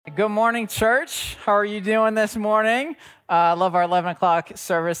Good morning, church. How are you doing this morning? I love our 11 o'clock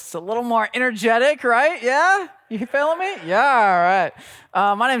service. It's a little more energetic, right? Yeah? You feeling me? Yeah, all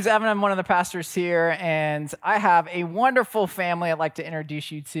right. My name's Evan. I'm one of the pastors here, and I have a wonderful family I'd like to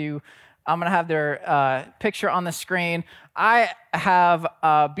introduce you to. I'm going to have their picture on the screen. I have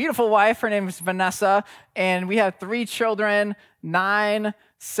a beautiful wife. Her name is Vanessa, and we have three children, 9,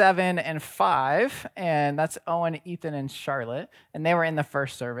 7, and 5, and that's Owen, Ethan, and Charlotte, and they were in the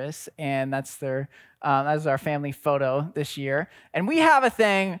first service, and that's our family photo this year. And we have a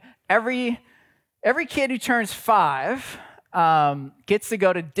thing, every kid who turns 5 gets to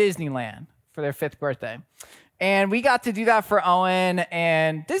go to Disneyland for their 5th birthday. And we got to do that for Owen,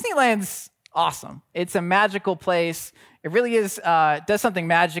 and Disneyland's awesome. It's a magical place. It really is, does something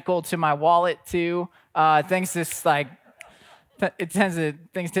magical to my wallet too. Things to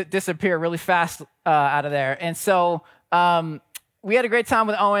disappear really fast out of there. And so we had a great time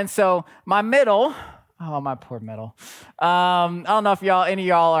with Owen. So my middle, oh, my poor middle. I don't know if any of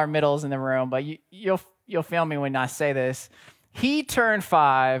y'all are middles in the room, but you'll feel me when I say this. He turned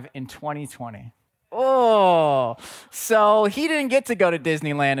 5 in 2020. Oh, so he didn't get to go to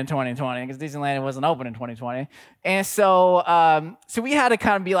Disneyland in 2020 because Disneyland wasn't open in 2020. And so we had to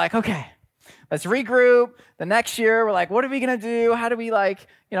kind of be like, okay, let's regroup. The next year, we're like, what are we going to do? How do we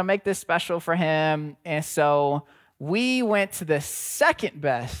make this special for him? And so we went to the second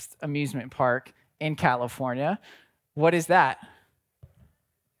best amusement park in California. What is that?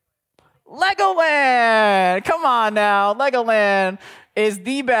 Legoland. Come on now. Legoland is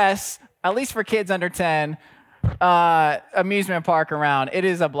the best, at least for kids under 10, amusement park around. It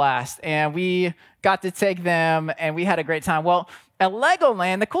is a blast. And we got to take them, and we had a great time. Well, at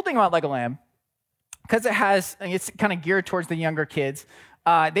Legoland, the cool thing about Legoland, because it's kind of geared towards the younger kids,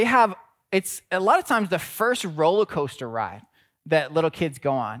 it's a lot of times the first roller coaster ride that little kids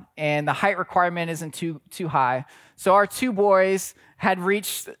go on, and the height requirement isn't too high. So our two boys had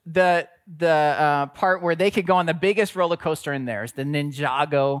reached the part where they could go on the biggest roller coaster in there, the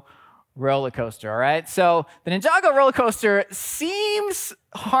Ninjago roller coaster, all right? So the Ninjago roller coaster seems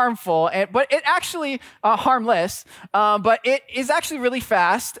harmful, but it actually harmless, but it is actually really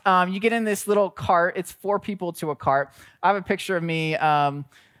fast. You get in this little cart. It's 4 people to a cart. I have a picture of me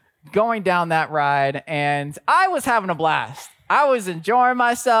going down that ride, and I was having a blast. I was enjoying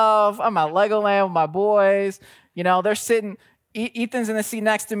myself. I'm at Legoland with my boys. You know, they're sitting. Ethan's in the seat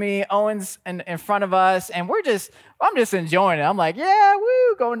next to me. Owen's in front of us, and I'm just enjoying it. I'm like, yeah,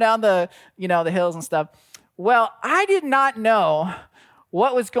 woo, going down the hills and stuff. Well, I did not know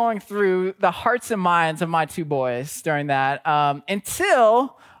what was going through the hearts and minds of my two boys during that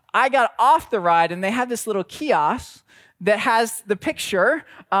until I got off the ride, and they had this little kiosk that has the picture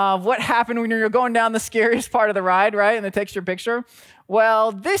of what happened when you're going down the scariest part of the ride, right? And it takes your picture.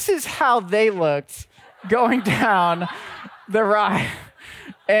 Well, this is how they looked going down the ride.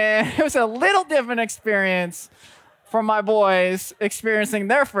 And it was a little different experience for my boys experiencing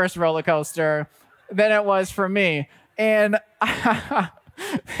their first roller coaster than it was for me. And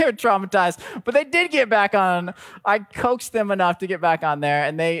they were traumatized, but they did get back on. I coaxed them enough to get back on there,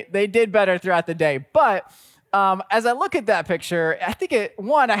 and they did better throughout the day. But as I look at that picture, I think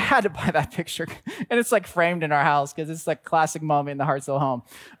I had to buy that picture, and it's like framed in our house because it's like a classic moment in the Hartselle home.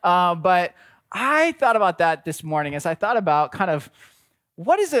 But I thought about that this morning as I thought about kind of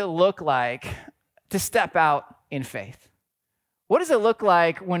what does it look like to step out in faith? What does it look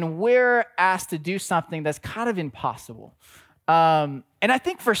like when we're asked to do something that's kind of impossible? And I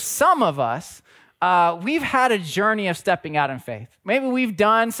think for some of us, we've had a journey of stepping out in faith. Maybe we've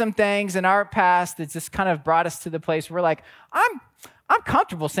done some things in our past that just kind of brought us to the place where we're like, I'm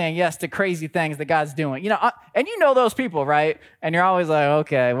comfortable saying yes to crazy things that God's doing. And you know those people, right? And you're always like,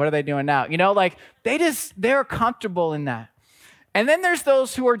 okay, what are they doing now? They're comfortable in that. And then there's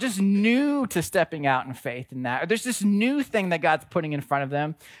those who are just new to stepping out in faith in that. Or there's this new thing that God's putting in front of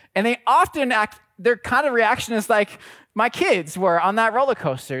them. And they often their kind of reaction is like my kids were on that roller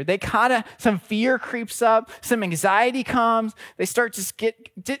coaster. Some fear creeps up, some anxiety comes. They start to get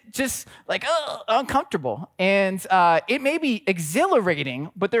uncomfortable. And it may be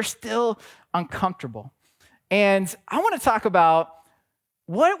exhilarating, but they're still uncomfortable. And I want to talk about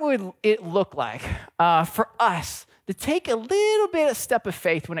what would it look like for us to take a little bit of step of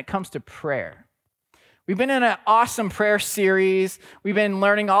faith when it comes to prayer. We've been in an awesome prayer series. We've been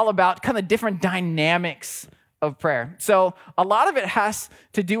learning all about kind of different dynamics of prayer. So a lot of it has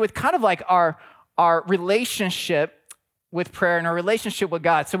to do with kind of like our relationship with prayer and our relationship with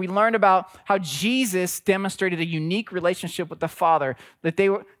God. So we learned about how Jesus demonstrated a unique relationship with the Father, that they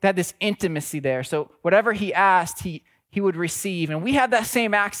had this intimacy there. So whatever he asked, he he would receive. And we have that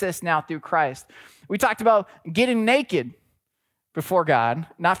same access now through Christ. We talked about getting naked before God,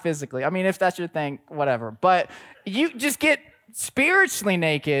 not physically. I mean, if that's your thing, whatever. But you just get spiritually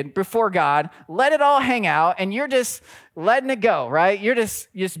naked before God, let it all hang out, and you're just letting it go, right? You're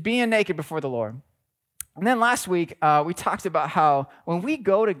just being naked before the Lord. And then last week, we talked about how when we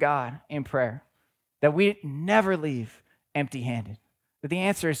go to God in prayer, that we never leave empty-handed. That the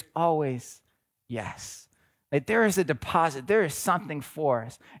answer is always yes. That there is a deposit, there is something for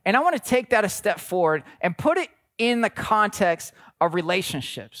us. And I want to take that a step forward and put it in the context of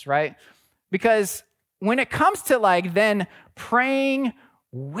relationships, right? Because when it comes to then praying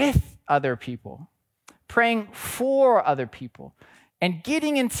with other people, praying for other people, and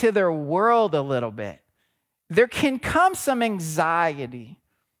getting into their world a little bit, there can come some anxiety.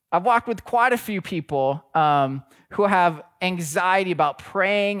 I've walked with quite a few people who have anxiety about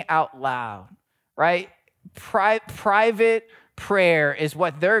praying out loud, right? Private prayer is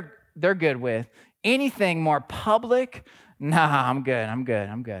what they're good with. Anything more public, nah, I'm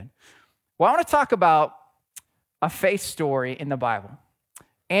good. Well, I want to talk about a faith story in the Bible.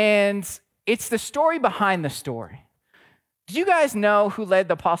 And it's the story behind the story. Do you guys know who led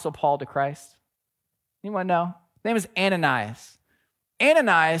the Apostle Paul to Christ? Anyone know? His name is Ananias.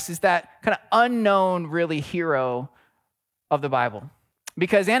 Ananias is that kind of unknown, really, hero of the Bible.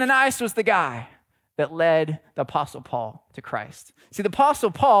 Because Ananias was the guy that led the Apostle Paul to Christ. See, the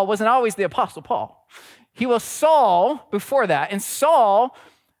Apostle Paul wasn't always the Apostle Paul. He was Saul before that. And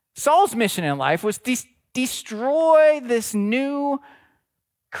Saul's mission in life was destroy this new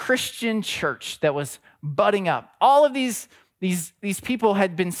Christian church that was budding up. All of these people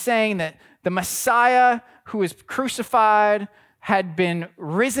had been saying that the Messiah who was crucified had been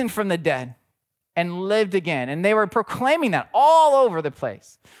risen from the dead and lived again. And they were proclaiming that all over the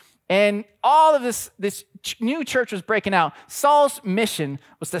place. And all of this new church was breaking out. Saul's mission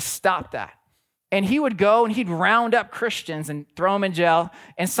was to stop that. And he would go and he'd round up Christians and throw them in jail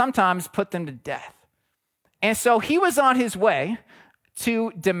and sometimes put them to death. And so he was on his way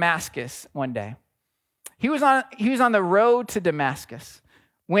to Damascus one day. He was on the road to Damascus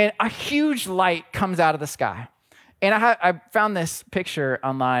when a huge light comes out of the sky. And I found this picture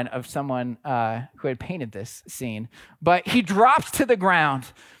online of someone who had painted this scene. But he drops to the ground,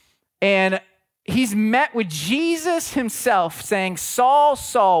 and he's met with Jesus himself saying, "Saul,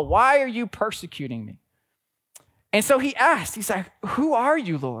 Saul, why are you persecuting me?" And so he asked, he's like, "Who are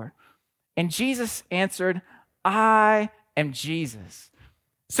you, Lord?" And Jesus answered, "I am Jesus."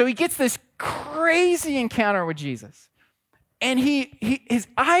 So he gets this crazy encounter with Jesus. And his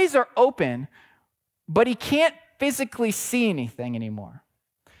eyes are open, but he can't physically see anything anymore.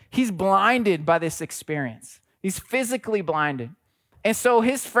 He's blinded by this experience. He's physically blinded. And so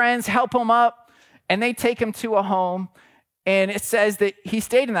his friends help him up, and they take him to a home. And it says that he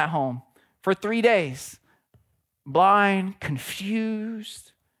stayed in that home for 3 days, blind,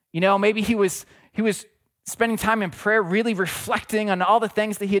 confused. Maybe he was spending time in prayer, really reflecting on all the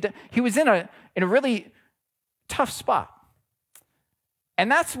things that he had done. He was in a really tough spot.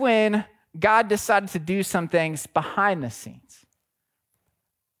 And that's when God decided to do some things behind the scenes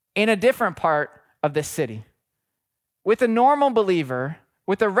in a different part of the city with a normal believer,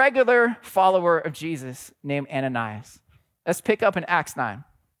 with a regular follower of Jesus named Ananias. Let's pick up in Acts 9.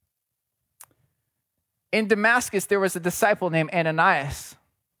 In Damascus, there was a disciple named Ananias.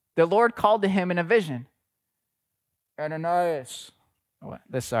 The Lord called to him in a vision. Ananias.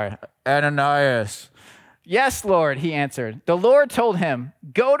 Ananias. "Yes, Lord," he answered. The Lord told him,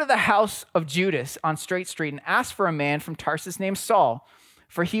 "Go to the house of Judas on Straight Street and ask for a man from Tarsus named Saul,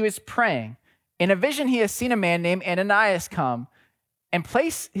 for he was praying. In a vision, he has seen a man named Ananias come and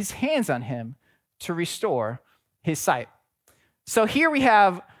place his hands on him to restore his sight." So here we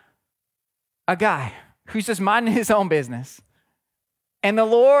have a guy who's just minding his own business, and the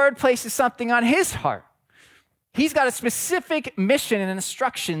Lord places something on his heart. He's got a specific mission and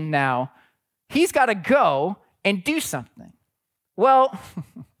instruction now. He's got to go and do something. Well,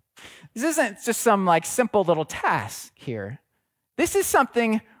 this isn't just some simple little task here. This is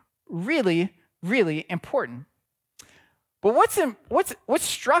something really, really important. But what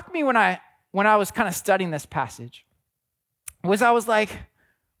struck me when I was kind of studying this passage was I was like,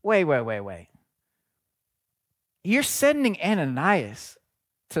 wait. You're sending Ananias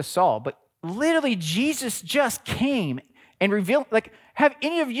to Saul, but literally Jesus just came and revealed, have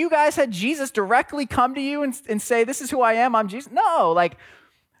any of you guys had Jesus directly come to you and say, "This is who I am, I'm Jesus"? No,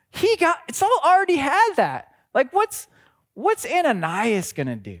 Saul already had that. What's Ananias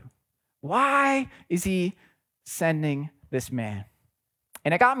gonna do? Why is he sending this man?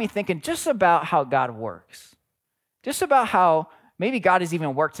 And it got me thinking just about how God works. just about how maybe God has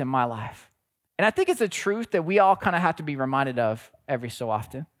even worked in my life. And I think it's a truth that we all kind of have to be reminded of every so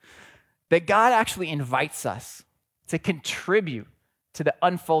often, that God actually invites us to contribute to the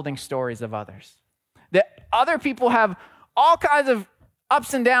unfolding stories of others. That other people have all kinds of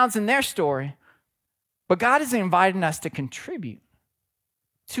ups and downs in their story, but God is inviting us to contribute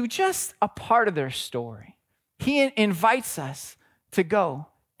to just a part of their story. He invites us to go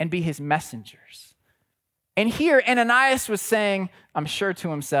and be his messengers. And here Ananias was saying, I'm sure to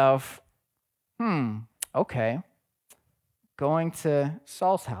himself, okay, going to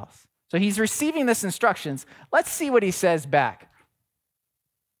Saul's house. So he's receiving this instructions. Let's see what he says back.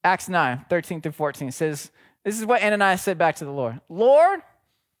 Acts 9, 13 through 14 says, this is what Ananias said back to the Lord. Lord,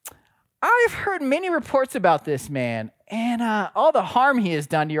 I've heard many reports about this man and all the harm he has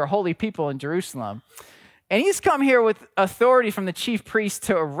done to your holy people in Jerusalem. And he's come here with authority from the chief priest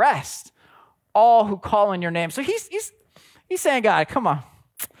to arrest all who call on your name. So he's saying, God, come on.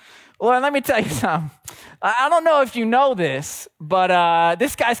 Lord, let me tell you something. I don't know if you know this, but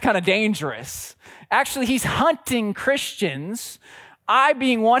this guy's kind of dangerous. Actually, he's hunting Christians. I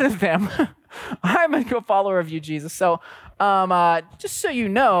being one of them. I'm a good follower of you, Jesus. So just so you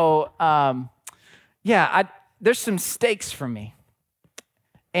know, there's some stakes for me.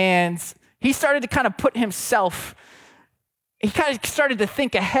 And he started to kind of put himself, he kind of started to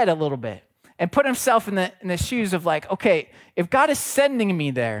think ahead a little bit and put himself in the shoes of like, okay, if God is sending me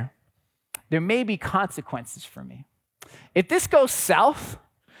there, there may be consequences for me. If this goes south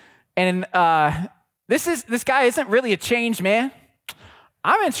and this guy isn't really a changed man,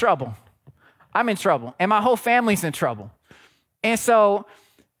 I'm in trouble. I'm in trouble. And my whole family's in trouble. And so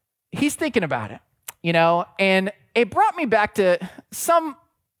he's thinking about it, and it brought me back to some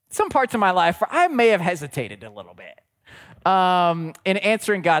parts of my life where I may have hesitated a little bit in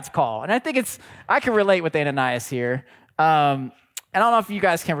answering God's call. And I think I can relate with Ananias here. I don't know if you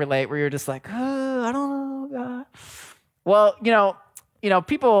guys can relate where you're just like, oh, I don't know, God. Well,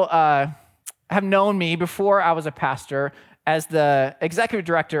 people have known me before I was a pastor as the executive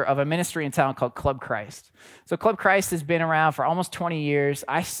director of a ministry in town called Club Christ. So Club Christ has been around for almost 20 years.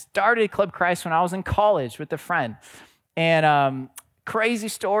 I started Club Christ when I was in college with a friend. And crazy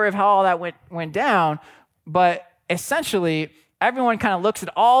story of how all that went down. But essentially, everyone kind of looks at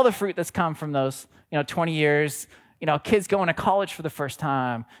all the fruit that's come from those 20 years. Kids going to college for the first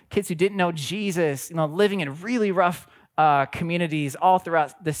time, kids who didn't know Jesus, living in really rough communities all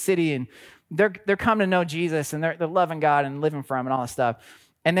throughout the city, and they're coming to know Jesus, and they're loving God and living for him and all this stuff.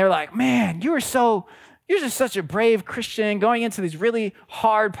 And they're like, man, you're just such a brave Christian going into these really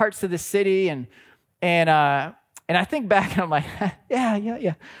hard parts of the city. And I think back and I'm like,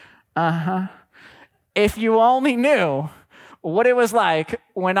 yeah. If you only knew what it was like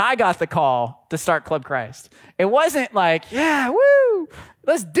when I got the call to start Club Christ. It wasn't like, yeah, woo,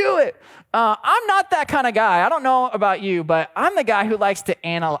 let's do it. I'm not that kind of guy. I don't know about you, but I'm the guy who likes to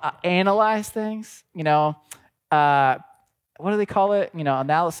analyze things. What do they call it?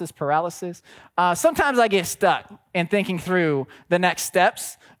 Analysis paralysis. Sometimes I get stuck in thinking through the next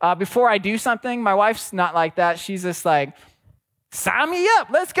steps. Before I do something, my wife's not like that. She's just like, sign me up.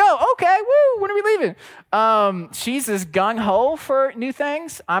 Let's go. Okay. Woo. When are we leaving? She's as gung-ho for new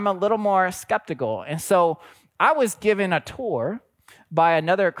things. I'm a little more skeptical. And so I was given a tour by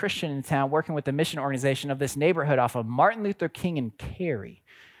another Christian in town working with the mission organization of this neighborhood off of Martin Luther King and Cary.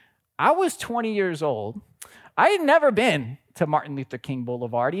 I was 20 years old. I had never been to Martin Luther King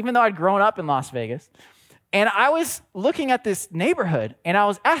Boulevard, even though I'd grown up in Las Vegas. And I was looking at this neighborhood and I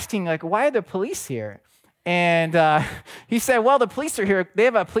was asking, like, why are the police here? And he said, well, the police are here. They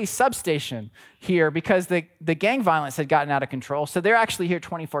have a police substation here because the gang violence had gotten out of control. So they're actually here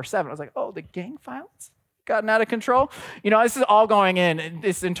 24/7. I was like, oh, the gang violence gotten out of control? This is all going in,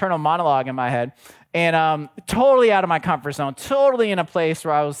 this internal monologue in my head. And totally out of my comfort zone, totally in a place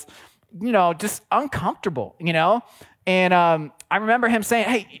where I was, just uncomfortable, And I remember him saying,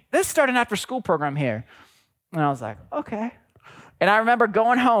 hey, let's start an after-school program here. And I was like, okay. And I remember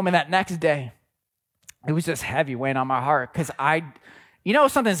going home and that next day, it was just heavy weighing on my heart because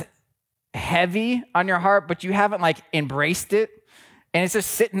something's heavy on your heart, but you haven't embraced it and it's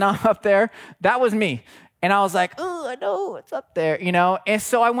just sitting up there. That was me. And I was like, oh, I know it's up there, And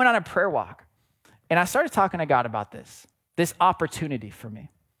so I went on a prayer walk and I started talking to God about this opportunity for me.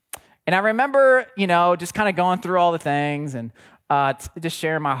 And I remember, just kind of going through all the things and just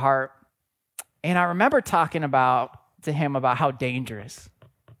sharing my heart. And I remember talking to him about how dangerous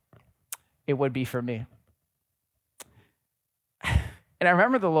it would be for me. And I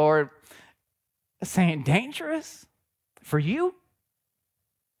remember the Lord saying, dangerous for you?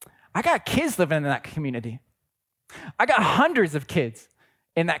 I got kids living in that community. I got hundreds of kids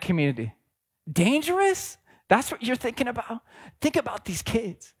in that community. Dangerous? That's what you're thinking about? Think about these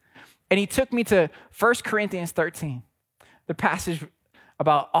kids. And he took me to 1 Corinthians 13, the passage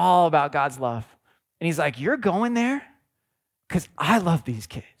all about God's love. And he's like, you're going there because I love these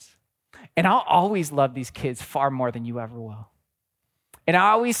kids. And I'll always love these kids far more than you ever will. And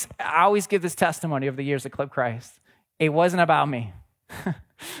I always give this testimony over the years at Club Christ. It wasn't about me.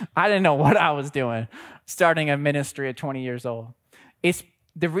 I didn't know what I was doing starting a ministry at 20 years old. It's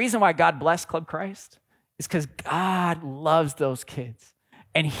the reason why God blessed Club Christ is because God loves those kids.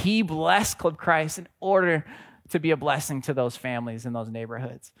 And he blessed Club Christ in order to be a blessing to those families in those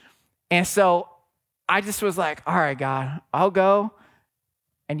neighborhoods. And so I just was like, all right, God, I'll go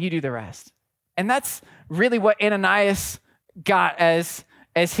and you do the rest. And that's really what Ananias got as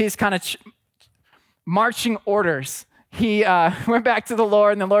his kind of marching orders. He went back to the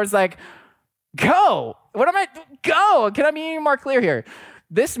Lord, and the Lord's like, go. Go. Can I be any more clear here?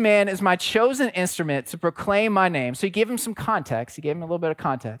 This man is my chosen instrument to proclaim my name. So he gave him some context. He gave him a little bit of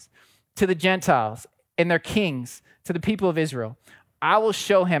context to the Gentiles and their kings, to the people of Israel. I will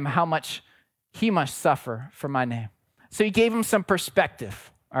show him how much he must suffer for my name. So he gave him some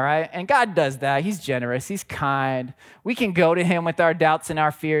perspective, all right? And God does that. He's generous. He's kind. We can go to him with our doubts and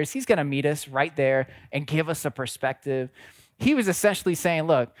our fears. He's going to meet us right there and give us a perspective. He was essentially saying,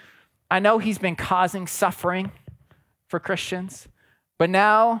 look, I know he's been causing suffering for Christians, but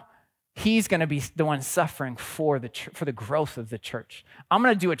now he's going to be the one suffering for the growth of the church. I'm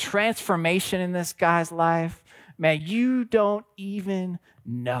going to do a transformation in this guy's life. Man, you don't even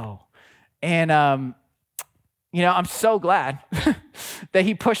know. And, I'm so glad that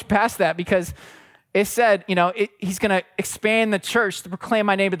he pushed past that, because it said, he's going to expand the church to proclaim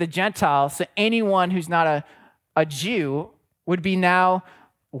my name to the Gentiles. So anyone who's not a Jew would be now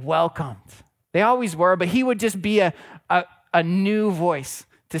welcomed. They always were, but he would just be a new voice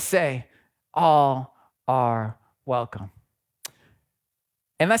to say, all are welcome.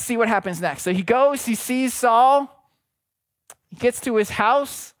 And let's see what happens next. So he goes, he sees Saul, he gets to his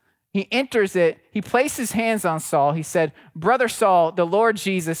house, he enters it, he places hands on Saul. He said, Brother Saul, the Lord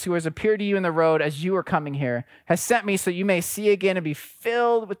Jesus, who has appeared to you in the road as you were coming here, has sent me so you may see again and be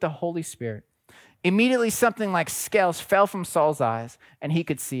filled with the Holy Spirit. Immediately something like scales fell from Saul's eyes, and he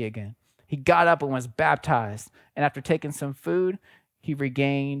could see again. He got up and was baptized, and after taking some food, he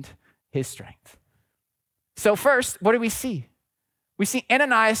regained his strength. So first, what do we see? We see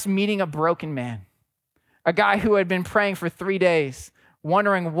Ananias meeting a broken man, a guy who had been praying for 3 days,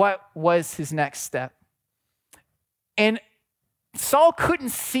 wondering what was his next step. And Saul couldn't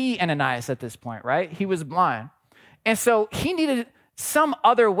see Ananias at this point, right? He was blind. And so he needed some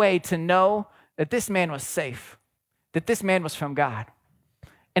other way to know that this man was safe, that this man was from God.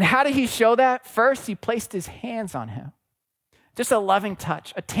 And how did he show that? First, he placed his hands on him. Just a loving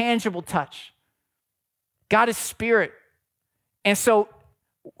touch, a tangible touch. God is spirit. And so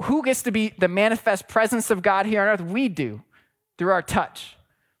who gets to be the manifest presence of God here on earth? We do, through our touch.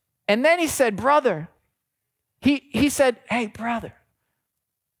 And then he said, brother. He said, hey, brother.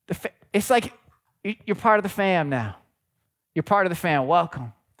 It's like you're part of the fam now. You're part of the fam.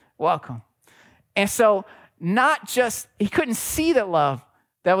 Welcome. Welcome. And so he couldn't see the love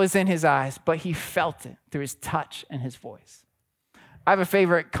that was in his eyes, but he felt it through his touch and his voice. I have a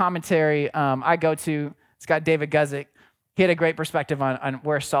favorite commentary I go to. It's got David Guzik. He had a great perspective on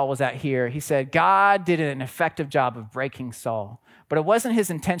where Saul was at here. He said, God did an effective job of breaking Saul, but it wasn't his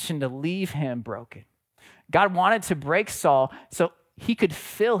intention to leave him broken. God wanted to break Saul so he could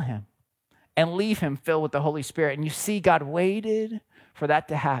fill him and leave him filled with the Holy Spirit. And you see, God waited for that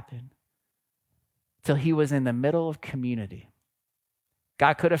to happen till he was in the middle of community.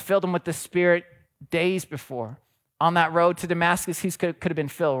 God could have filled him with the Spirit days before. On that road to Damascus, he could have been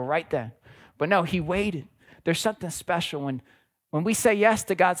filled right then. But no, he waited. There's something special when we say yes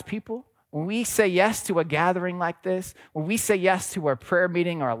to God's people, when we say yes to a gathering like this, when we say yes to a prayer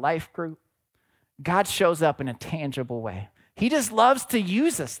meeting or a life group, God shows up in a tangible way. He just loves to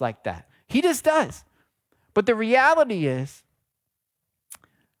use us like that. He just does. But the reality is,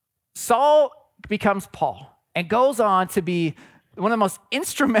 Saul becomes Paul and goes on to be one of the most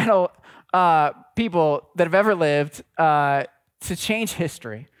instrumental people that have ever lived to change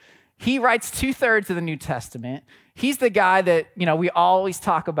history. He writes 2/3 of the New Testament. He's the guy that, we always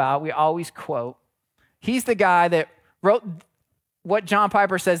talk about, we always quote. He's the guy that wrote what John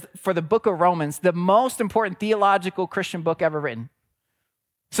Piper says for the book of Romans, the most important theological Christian book ever written.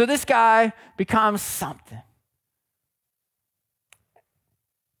 So this guy becomes something.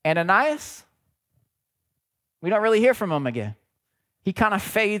 Ananias, we don't really hear from him again. He kind of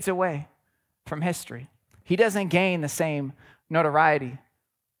fades away from history. He doesn't gain the same notoriety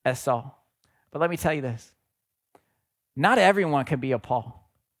as Saul. But let me tell you this. Not everyone can be a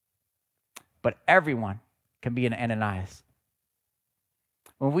Paul, but everyone can be an Ananias.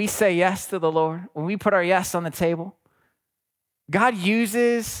 When we say yes to the Lord, when we put our yes on the table, God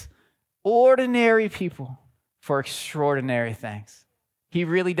uses ordinary people for extraordinary things. He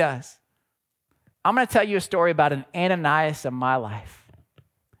really does. I'm going to tell you a story about an Ananias in my life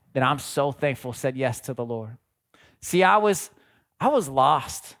that I'm so thankful said yes to the Lord. See, I was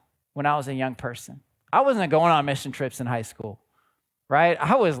lost when I was a young person. I wasn't going on mission trips in high school, right?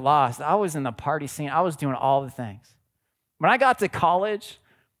 I was lost. I was in the party scene. I was doing all the things. When I got to college,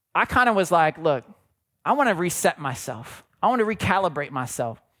 I kind of was like, look, I want to reset myself. I want to recalibrate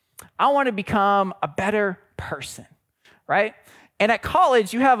myself. I want to become a better person, right? And at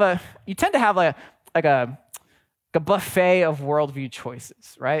college, you tend to have like a buffet of worldview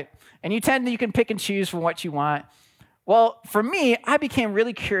choices, right? And you can pick and choose from what you want. Well, for me, I became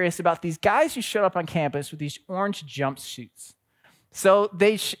really curious about these guys who showed up on campus with these orange jumpsuits. So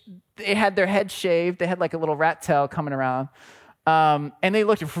they had their head shaved. They had like a little rat tail coming around. And they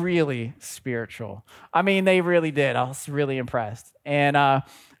looked really spiritual. I mean, they really did. I was really impressed. And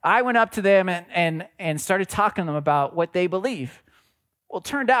I went up to them and started talking to them about what they believe. Well, it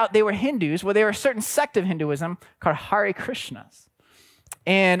turned out they were Hindus. Well, they were a certain sect of Hinduism called Hare Krishnas.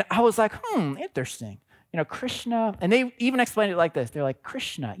 And I was like, interesting. Krishna. And they even explained it like this. They're like,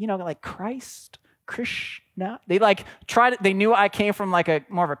 Krishna, like Christ, Krishna. They knew I came from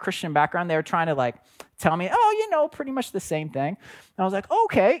like more of a Christian background. They were trying to tell me, pretty much the same thing. And I was like,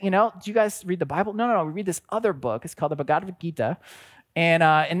 okay, do you guys read the Bible? No, we read this other book. It's called the Bhagavad Gita.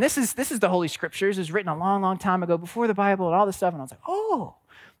 And this is the Holy Scriptures. It was written a long, long time ago before the Bible and all this stuff. And I was like, oh,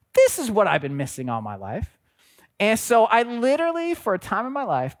 this is what I've been missing all my life. And so I literally, for a time in my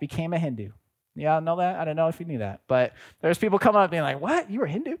life, became a Hindu. Yeah, I know that. I don't know if you knew that. But there's people coming up being like, what? You were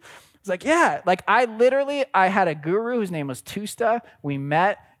Hindu? It's like, yeah. I had a guru whose name was Tusta. We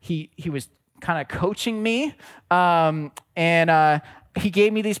met. He was kind of coaching me. And he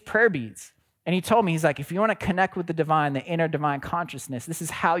gave me these prayer beads. And he told me, he's like, if you want to connect with the divine, the inner divine consciousness, this is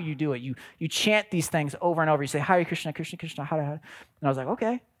how you do it. You chant these things over and over. You say, Hare Krishna, Krishna, Krishna, Hare Hare. And I was like,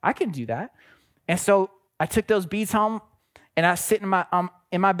 okay, I can do that. And so I took those beads home, and I sit in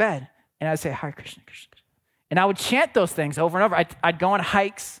my bed, and I'd say, Hare Krishna, Krishna, Krishna. And I would chant those things over and over. I'd go on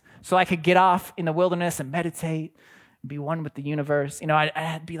hikes so I could get off in the wilderness and meditate and be one with the universe.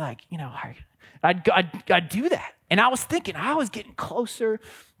 I'd be like, I'd do that. And I was thinking, I was getting closer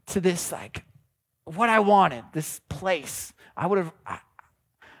to this, what I wanted, this place. I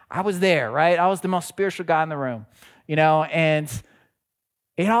was there, right? I was the most spiritual guy in the room, and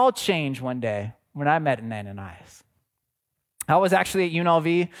it all changed one day when I met an Ananias. I was actually at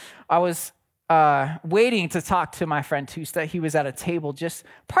UNLV. I was waiting to talk to my friend Tusta. He was at a table just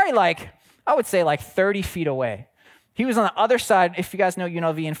probably 30 feet away. He was on the other side, if you guys know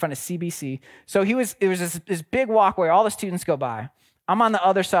UNLV, in front of CBC. So it was this big walkway, all the students go by. I'm on the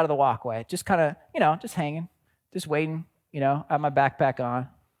other side of the walkway, just kind of, just hanging, just waiting, I have my backpack on.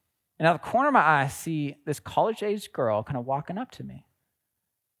 And out of the corner of my eye, I see this college-aged girl kind of walking up to me.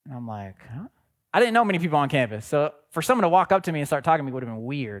 And I'm like, huh? I didn't know many people on campus. So for someone to walk up to me and start talking to me would have been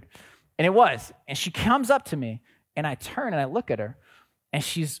weird. And it was. And she comes up to me, and I turn and I look at her, and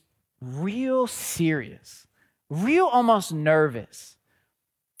she's real serious, real almost nervous.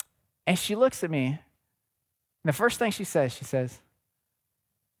 And she looks at me, and the first thing she says,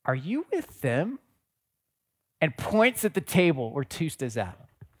 are you with them? And points at the table where Tusta's at.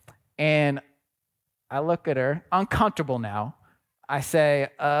 And I look at her, uncomfortable now. I say,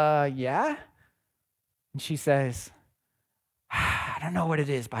 yeah? And she says, I don't know what it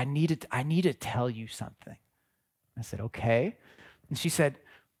is, but I need to tell you something. I said, okay. And she said,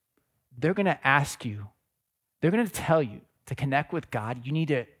 they're going to tell you to connect with God, you need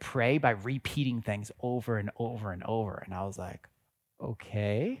to pray by repeating things over and over and over. And I was like,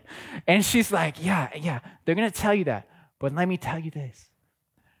 okay. And she's like, yeah, they're going to tell you that. But let me tell you this.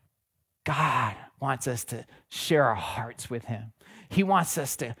 God wants us to share our hearts with him. He wants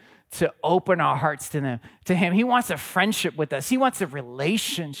us to open our hearts to him. He wants a friendship with us. He wants a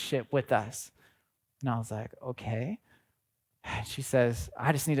relationship with us. And I was like, okay. And she says,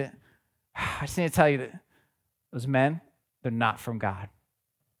 I just need to tell you that those men, they're not from God.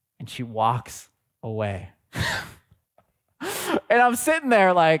 And she walks away. And I'm sitting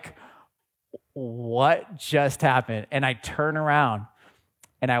there like, what just happened? And I turn around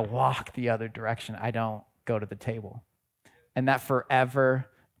and I walk the other direction. I don't go to the table. And that forever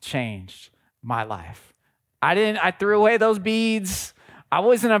changed my life. I threw away those beads. I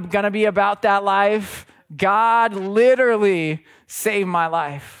wasn't going to be about that life. God literally saved my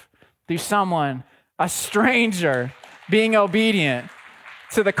life through someone, a stranger, being obedient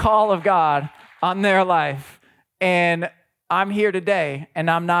to the call of God on their life. And I'm here today, and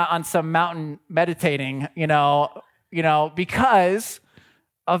I'm not on some mountain meditating, because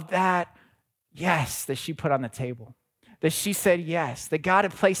of that yes that she put on the table, that she said yes, that God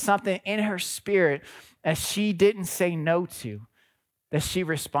had placed something in her spirit that she didn't say no to, that she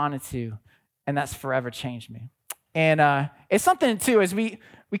responded to, and that's forever changed me. And it's something too, as we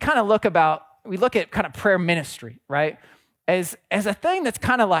kind of look at kind of prayer ministry, right? As a thing that's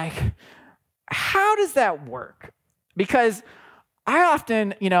kind of like, how does that work? Because I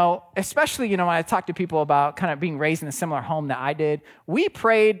often, especially, when I talk to people about kind of being raised in a similar home that I did, we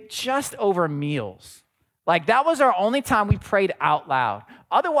prayed just over meals. Like that was our only time we prayed out loud.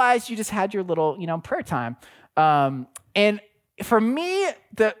 Otherwise, you just had your little, prayer time. And for me,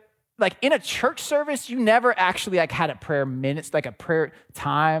 in a church service, you never actually had a prayer minutes, like a prayer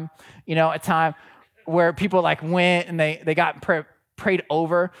time, a time where people went and they got prayed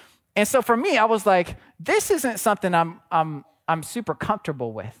over. And so for me, I was like, this isn't something I'm super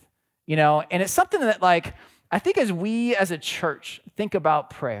comfortable with, and it's something that I think as we as a church think about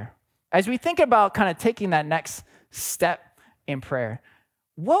prayer, as we think about kind of taking that next step in prayer,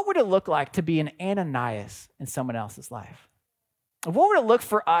 what would it look like to be an Ananias in someone else's life? What would it look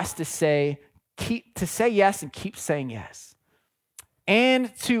for us to say yes and keep saying yes?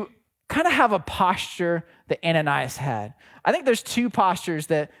 And to kind of have a posture that Ananias had. I think there's two postures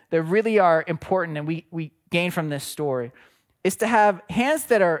that really are important and we gain from this story. Is to have hands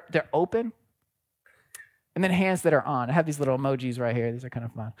they're open, and then hands that are on. I have these little emojis right here. These are kind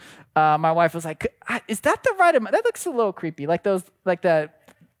of fun. My wife was like, "Is that the right amount? That looks a little creepy, like those,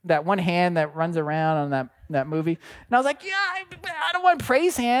 that one hand that runs around on that movie." And I was like, "Yeah, I don't want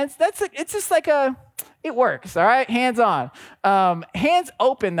praise hands. It's just it works. All right, hands on. Hands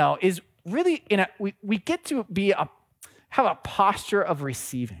open though is really we get to have a posture of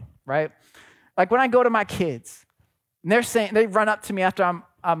receiving, right? Like when I go to my kids. And they run up to me after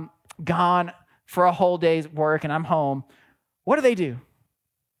I'm gone for a whole day's work and I'm home. What do?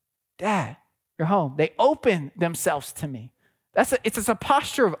 Dad, you're home. They open themselves to me. It's a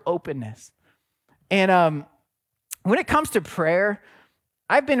posture of openness. And when it comes to prayer,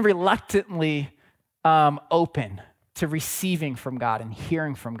 I've been reluctantly open to receiving from God and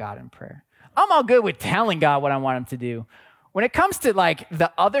hearing from God in prayer. I'm all good with telling God what I want him to do. When it comes to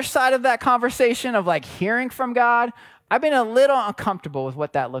the other side of that conversation of hearing from God, I've been a little uncomfortable with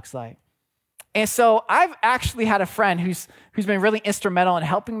what that looks like. And so I've actually had a friend who's been really instrumental in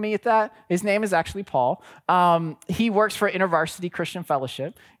helping me with that. His name is actually Paul. He works for InterVarsity Christian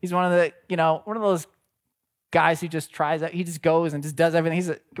Fellowship. He's one of those guys who just tries out. He just goes and just does everything. He's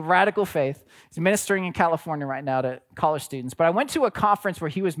a radical faith. He's ministering in California right now to college students. But I went to a conference where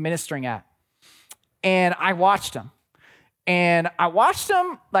he was ministering at, and I watched him. And I watched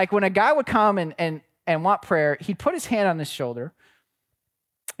him, when a guy would come and want prayer, he'd put his hand on his shoulder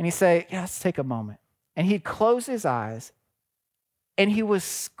and he'd say, "Yeah, let's take a moment." And he'd close his eyes and he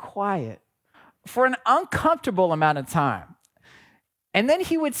was quiet for an uncomfortable amount of time. And then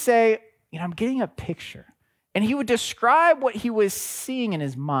he would say, "I'm getting a picture." And he would describe what he was seeing in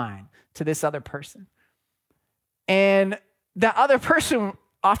his mind to this other person. And that other person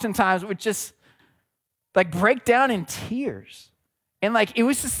oftentimes would just break down in tears. And it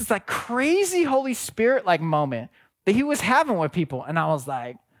was just this crazy Holy Spirit moment that he was having with people. And I was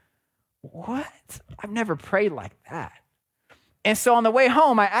like, what? I've never prayed like that. And so on the way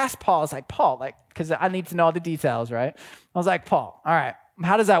home, I asked Paul, I was like, "Paul," because I need to know all the details, right? I was like, "Paul, all right,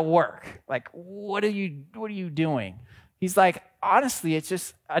 how does that work? What are you doing?" He's like, "Honestly, it's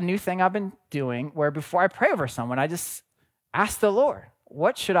just a new thing I've been doing where before I pray over someone, I just ask the Lord,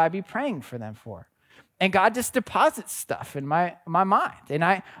 what should I be praying for them for? And God just deposits stuff in my mind. And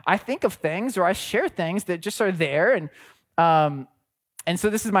I think of things or I share things that just are there. And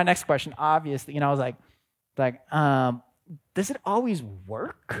so this is my next question. Obviously, I was like, does it always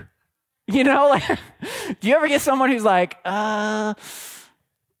work? Do you ever get someone who's like, what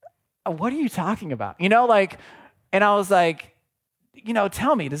are you talking about? And I was like,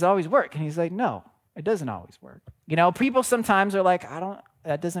 tell me, does it always work? And he's like, no, it doesn't always work. People sometimes are like,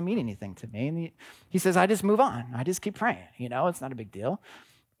 that doesn't mean anything to me. And he says, I just move on. I just keep praying. It's not a big deal.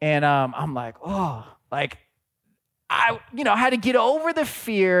 And I'm like, I had to get over the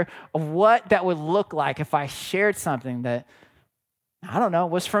fear of what that would look like if I shared something that, I don't know,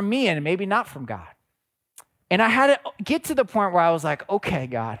 was from me and maybe not from God. And I had to get to the point where I was like, okay,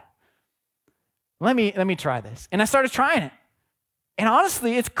 God, let me try this. And I started trying it. And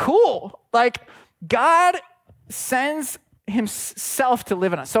honestly, it's cool. God sends himself to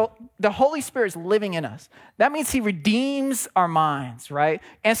live in us. So the Holy Spirit is living in us. That means he redeems our minds, right?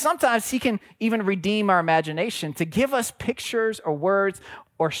 And sometimes he can even redeem our imagination to give us pictures or words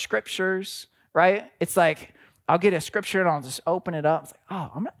or scriptures, right? It's like, I'll get a scripture and I'll just open it up. It's like,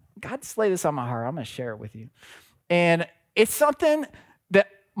 oh, God just laid this on my heart. I'm going to share it with you. And it's something that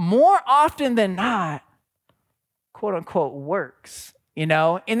more often than not, quote unquote, works, in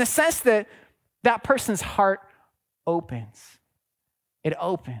the sense that that person's heart opens. It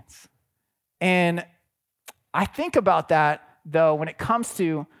opens. And I think about that, though, when it comes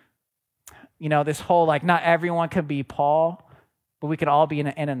to, this whole, not everyone could be Paul, but we could all be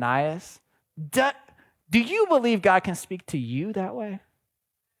an Ananias. Do you believe God can speak to you that way?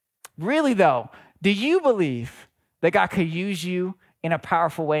 Really, though, do you believe that God could use you in a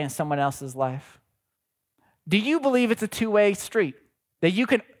powerful way in someone else's life? Do you believe it's a two-way street, that you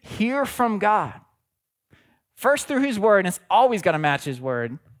can hear from God? First through his word, and it's always got to match his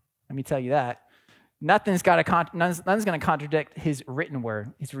word. Let me tell you that. Nothing's going to contradict his written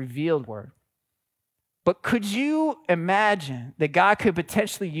word, his revealed word. But could you imagine that God could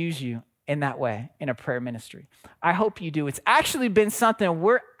potentially use you in that way, in a prayer ministry? I hope you do. It's actually been something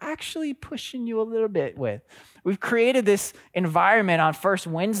we're actually pushing you a little bit with. We've created this environment on First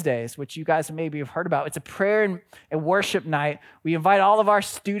Wednesdays, which you guys maybe have heard about. It's a prayer and worship night. We invite all of our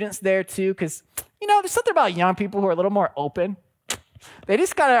students there too, because, there's something about young people who are a little more open. They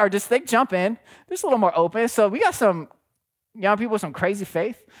just they jump in. They're just a little more open. So we got some young people with some crazy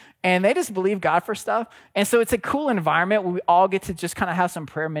faith, and they just believe God for stuff. And so it's a cool environment where we all get to just kind of have some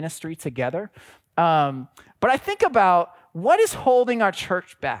prayer ministry together. But I think about what is holding our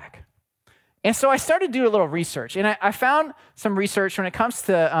church back. And so I started to do a little research, and I found some research when it comes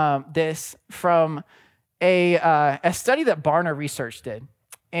to this from a study that Barna Research did.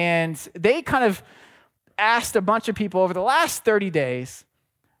 And they kind of asked a bunch of people over the last 30 days,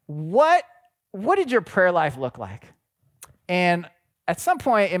 what did your prayer life look like? And at some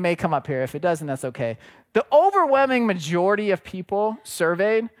point, it may come up here. If it doesn't, that's okay. The overwhelming majority of people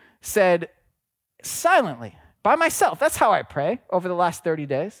surveyed said, silently, by myself. That's how I pray over the last 30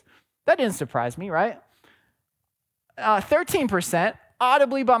 days. That didn't surprise me, right? 13%,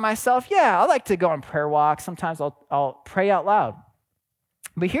 audibly by myself. Yeah, I like to go on prayer walks. Sometimes I'll pray out loud.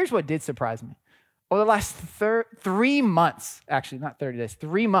 But here's what did surprise me. Over the last 3 months, actually not 30 days,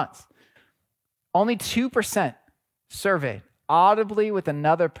 3 months, only 2% surveyed audibly with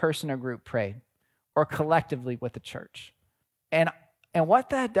another person or group prayed, or collectively with the church. And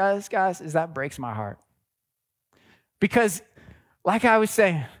what that does, guys, is that breaks my heart. Because, like I was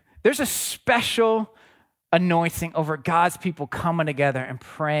saying, there's a special anointing over God's people coming together and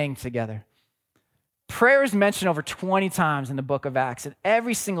praying together. Prayer is mentioned over 20 times in the book of Acts, and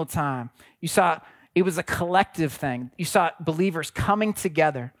every single time you saw it was a collective thing. You saw believers coming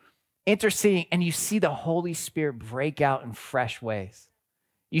together, interceding, and you see the Holy Spirit break out in fresh ways.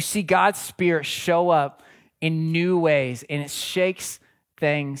 You see God's Spirit show up in new ways, and it shakes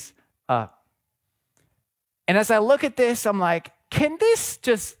things up. And as I look at this, I'm like, can this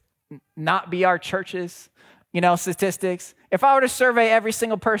just not be our church's, statistics? If I were to survey every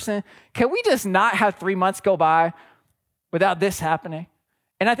single person, can we just not have 3 months go by without this happening?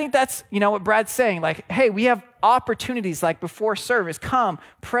 And I think that's, what Brad's saying. Like, hey, we have opportunities like before service, come,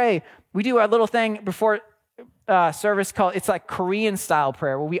 pray. We do our little thing before service called, it's like Korean style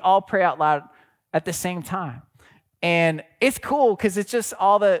prayer where we all pray out loud at the same time. And it's cool because it's just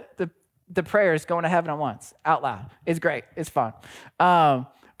all the prayers going to heaven at once, out loud. It's great. It's fun. But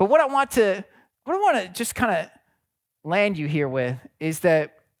what I want to just kind of land you here with is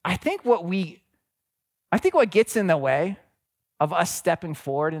that I think what gets in the way of us stepping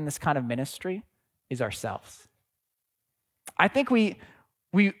forward in this kind of ministry is ourselves. I think we're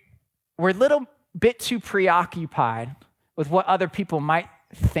a little bit too preoccupied with what other people might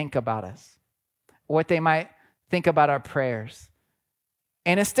think about us, what they might think about our prayers.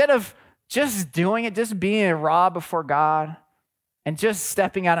 And instead of just doing it, just being raw before God and just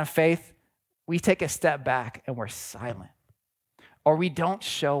stepping out in faith, we take a step back and we're silent. Or we don't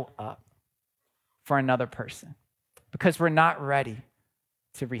show up for another person because we're not ready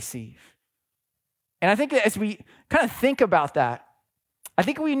to receive. And I think that as we kind of think about that, I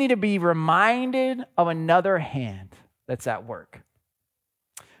think we need to be reminded of another hand that's at work.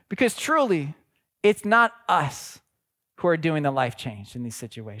 Because truly, it's not us who are doing the life change in these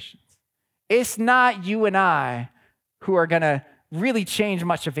situations. It's not you and I who are going to really change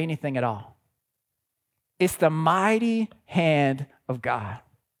much of anything at all. It's the mighty hand of God.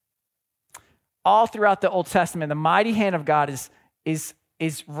 All throughout the Old Testament, the mighty hand of God is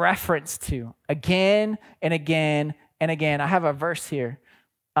is referenced to again and again and again. I have a verse here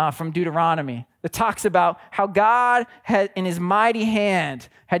from Deuteronomy that talks about how God had, in his mighty hand,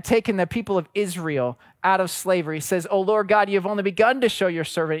 had taken the people of Israel out of slavery. He says, "O Lord God, you have only begun to show your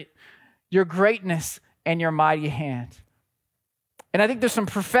servant your greatness and your mighty hand." And I think there's some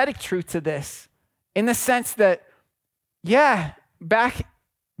prophetic truth to this in the sense that, yeah, back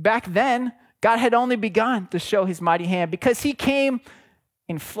then, God had only begun to show his mighty hand because he came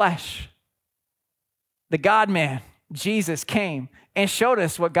in flesh. The God-man, Jesus, came and showed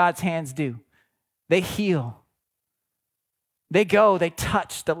us what God's hands do. They heal. They go, they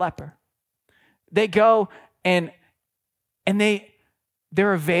touch the leper. They go and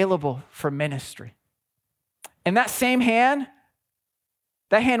they're available for ministry. And that same hand,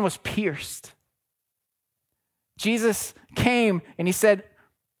 that hand was pierced. Jesus came and he said,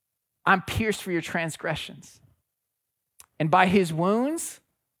 "I'm pierced for your transgressions. And by his wounds,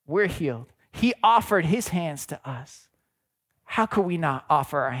 we're healed." He offered his hands to us. How could we not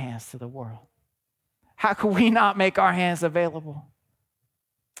offer our hands to the world? How could we not make our hands available?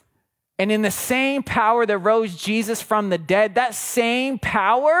 And in the same power that rose Jesus from the dead, that same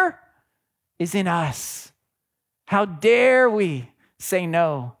power is in us. How dare we say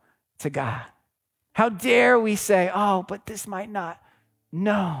no to God? How dare we say, "Oh, but this might not."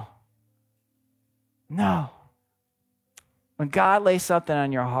 No. No. When God lays something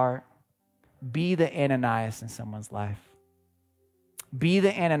on your heart, be the Ananias in someone's life. Be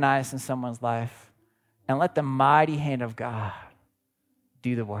the Ananias in someone's life and let the mighty hand of God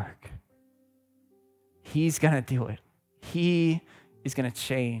do the work. He's going to do it. He is going to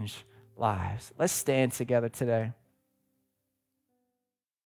change lives. Let's stand together today.